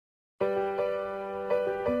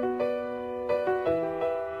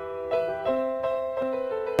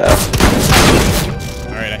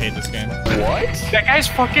Alright, I hate this game. What? That guy's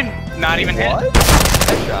fucking not even hit. What?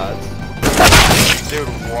 Headshots. Dude,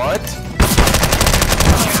 what?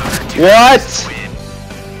 What?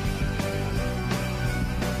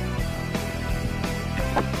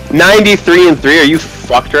 $93 and 3. Are you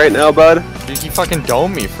fucked right now, bud? Dude, he fucking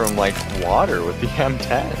domed me from like water with the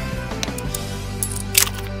M10.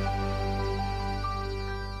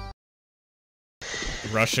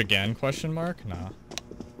 Rush again? Question mark? Nah.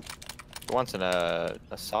 He wants a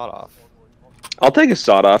sawed off. I'll take a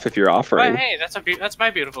sawed off if you're offering. But hey, that's my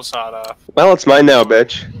beautiful sawed off. Well, it's mine now,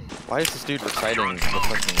 bitch. Why is this dude reciting the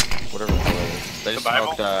fucking whatever the hell it is? They just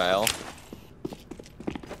smoked L.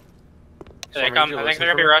 Here they come. I think they're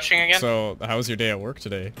gonna be rushing again. So, how was your day at work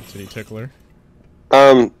today, City Tickler?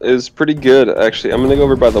 It was pretty good, actually. I'm gonna go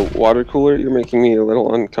over by the water cooler. You're making me a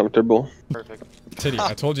little uncomfortable. Perfect. Titty,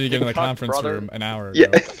 I told you to get in the conference room an hour ago.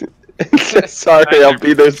 Yeah. Sorry, I'll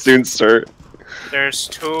be there soon, sir. There's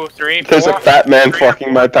 2, 3, 4. There's a fat man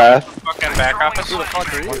blocking my path. Fucking back office. Who the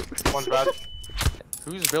fuck are you? One's bad.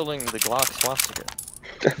 Who's building the Glock swastika?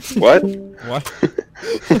 What? What?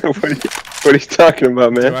 What are you talking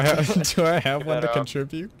about, man? Do I have one to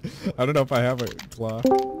contribute? I don't know if I have a Glock.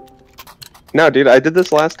 No, dude, I did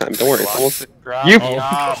this last time. Don't worry. It's almost... You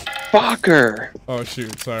fucker! Oh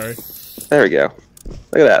shoot, sorry. There we go.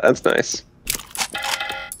 Look at that. That's nice.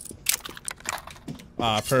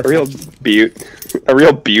 Perfect. A real beaut. A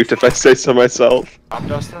real beaut, if I say so myself. I'm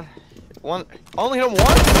Dustin. One. I only hit him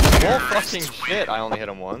once. Well, fucking shit. I only hit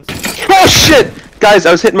him once. Oh shit! Guys,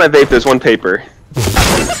 I was hitting my vape. There's one paper.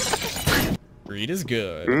 Greed is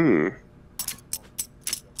good. Mmm.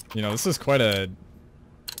 You know, this is quite a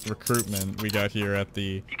recruitment we got here at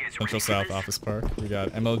the Central South Office Park. We got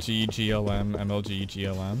MLG, GLM, MLG,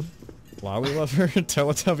 GLM, Lolly Lover,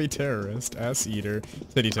 Teletubby Terrorist, Ass Eater,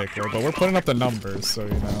 Titty Tickler, but we're putting up the numbers, so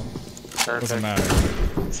you know, it doesn't matter.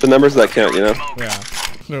 It's the numbers that count, you know? Yeah.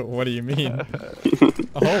 No, what do you mean?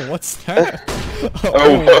 Oh, what's that?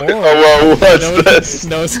 Oh, what's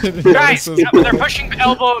this? Guys, they're pushing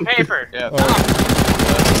elbow and paper. Yeah.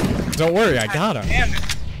 Oh. Don't worry, I got him. Damn it.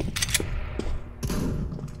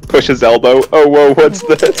 Push his elbow. Oh, whoa, what's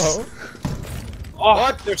this? Oh,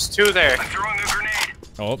 what? There's 2 there.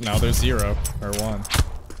 Oh, now there's 0 or 1.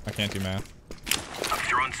 I can't do math. I'm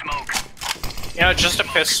throwing smoke. You know, just to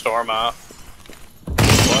piss Storm off.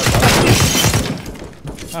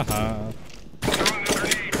 Haha.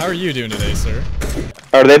 How are you doing today, sir?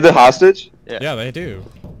 Are they the hostage? Yeah, they do.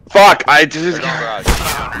 Fuck, I just...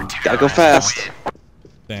 Gotta go fast.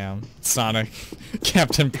 Damn. Sonic.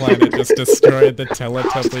 Captain Planet just destroyed the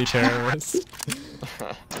Teletubby Terrorist.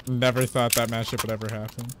 Never thought that matchup would ever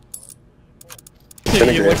happen.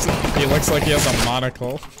 He looks like he has a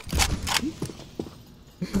monocle.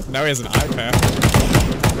 Now he has an eye patch.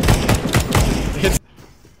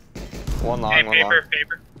 One long, Hey, one long.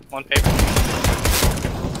 paper. One paper.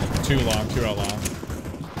 Too long, too out long.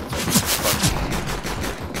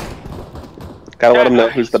 Gotta let him know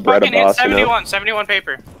who's the bread Fucking boss, you know? 71, 71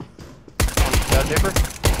 paper. That paper?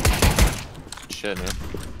 Shit, man.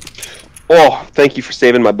 Oh, thank you for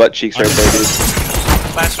saving my butt cheeks right there, dude.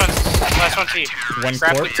 Last one T. When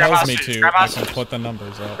Grab- Court grab tells me hostage, to, grab I hostage. can put the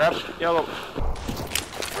numbers up. Grab yellow.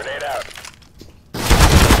 Grenade out.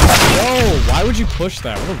 Whoa, why would you push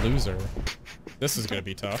that? What a loser. This is gonna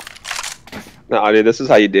be tough. No, dude, this is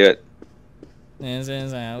how you do it. This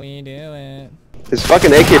is how we do it. His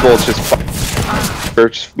fucking AK bolt's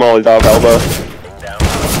just mollied off elbow.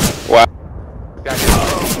 Wow.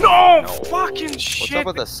 No! Fucking shit! What's up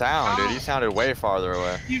with the sound, dude? He sounded way farther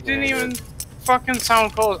away. You didn't even fucking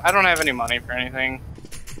sound close. I don't have any money for anything.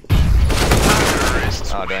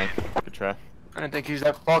 Oh, dang. Good try. I didn't think he was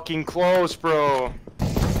that fucking close, bro.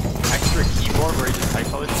 Extra keyboard where he just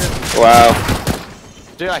types all this shit. Wow.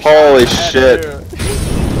 Dude, I Holy shot shit. him.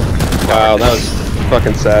 Wow, that was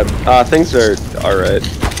fucking sad. Things are alright.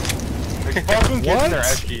 They're fucking kids in their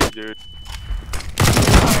SGs, dude.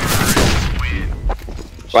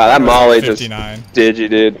 Wow, that molly just 59. did you,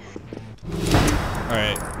 dude.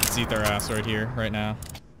 Alright, let's eat their ass right here, right now.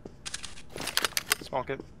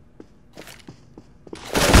 Smoke it.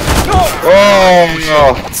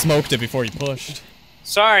 Oh! Smoked it before he pushed.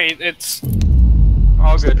 Sorry, it's...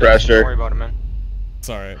 All good. pressure. Don't worry about it, man. It's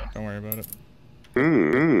alright, don't worry about it.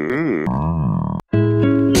 Mm-hmm.